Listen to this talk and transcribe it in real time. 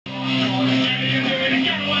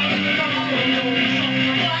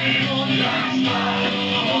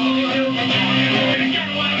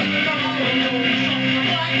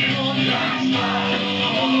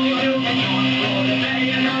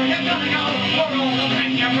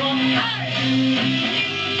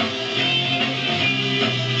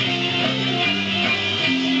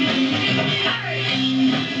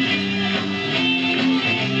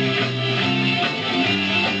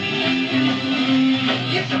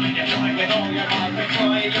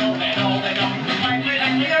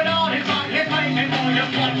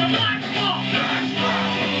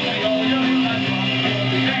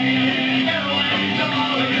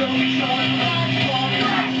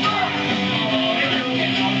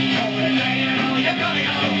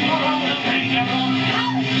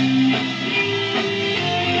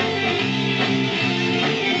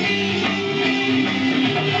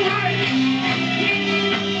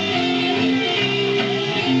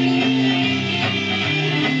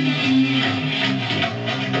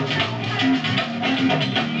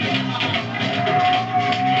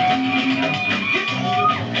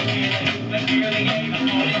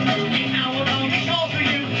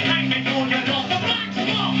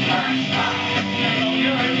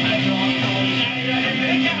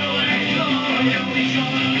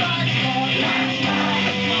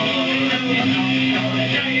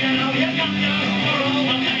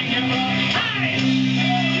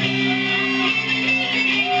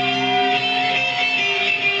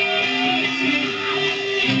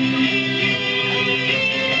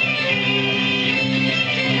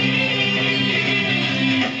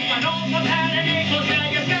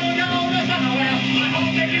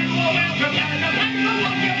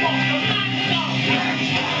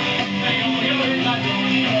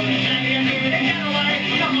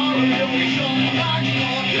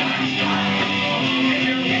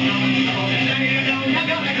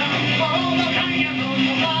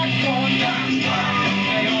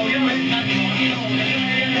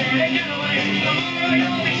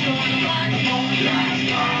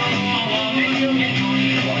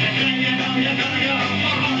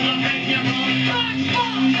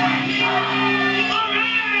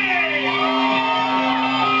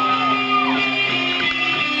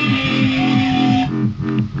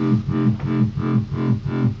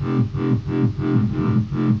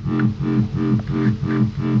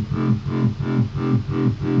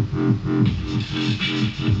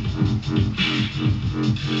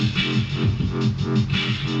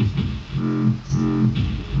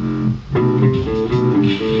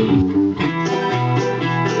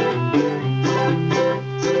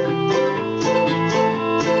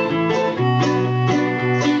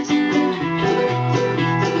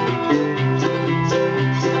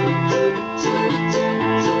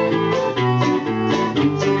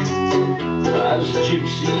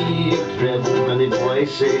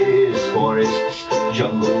Forests,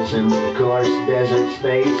 jungles, and of course desert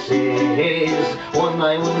spaces. One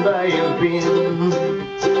island I have been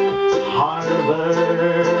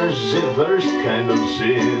harbors a first kind of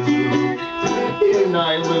sin. An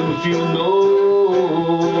island few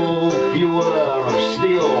know, fewer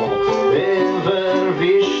still ever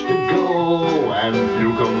wish to go, and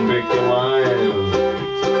few come back alive.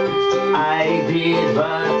 I did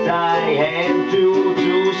what I had to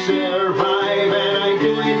survive, and I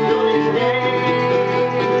do it to this day.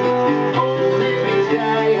 Only we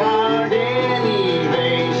die hard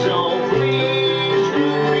anyway, so please do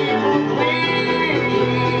people,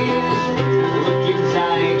 please look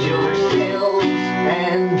inside yourselves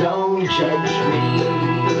and don't judge me.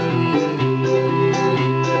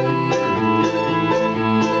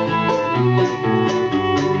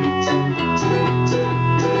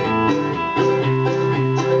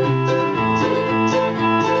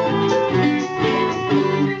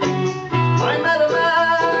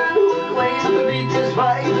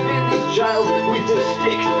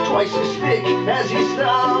 Twice as thick as his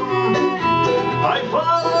thumb. I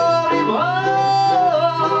followed him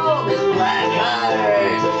home. His black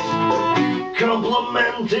eyes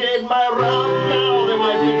complimented my rum. Now that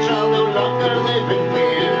my big child no longer live in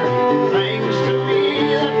fear. Thanks to me,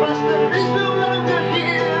 that bastard is no longer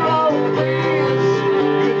here. Oh, please,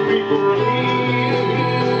 good people,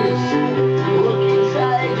 please look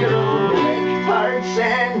inside your own black hearts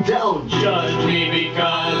and don't judge me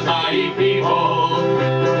because I eat people.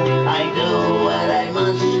 I do what I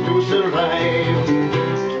must to survive.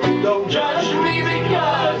 Don't judge me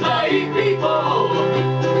because I eat people.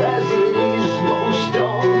 As it is, most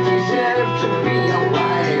don't deserve to be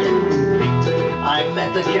alive. I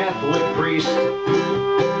met a Catholic priest.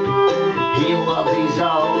 He loved these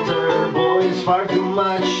altar boys far too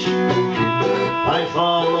much. I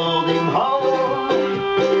followed him home.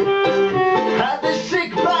 Had the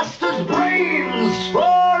sick bastard's brains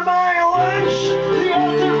for my lunch. The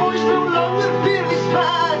altar boys no longer fear his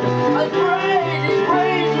man. I tried his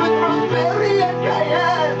brains with raspberry and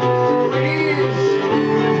cayenne. Please,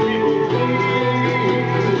 people,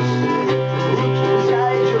 please look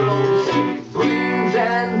inside your own sick brains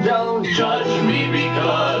and don't judge me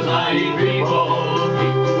because I eat people.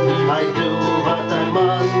 I do what I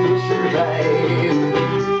must to survive.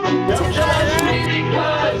 Don't judge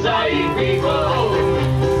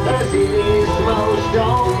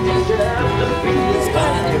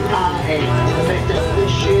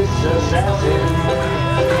assassin,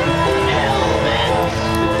 hell-bent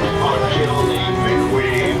on killing the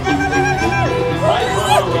queen. I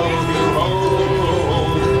followed you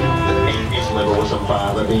home. Ate his liver with some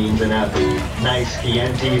fava beans and a nice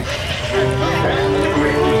Chianti. And the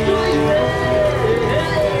queen was doing great.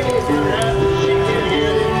 Perhaps she can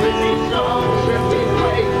hear him with these songs that we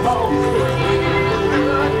play. Oh, please,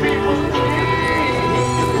 good people,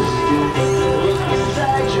 please. Look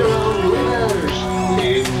inside your own winners.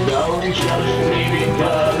 Don't judge me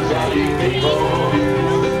because I eat people.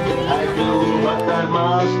 I do what I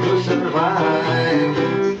must to survive.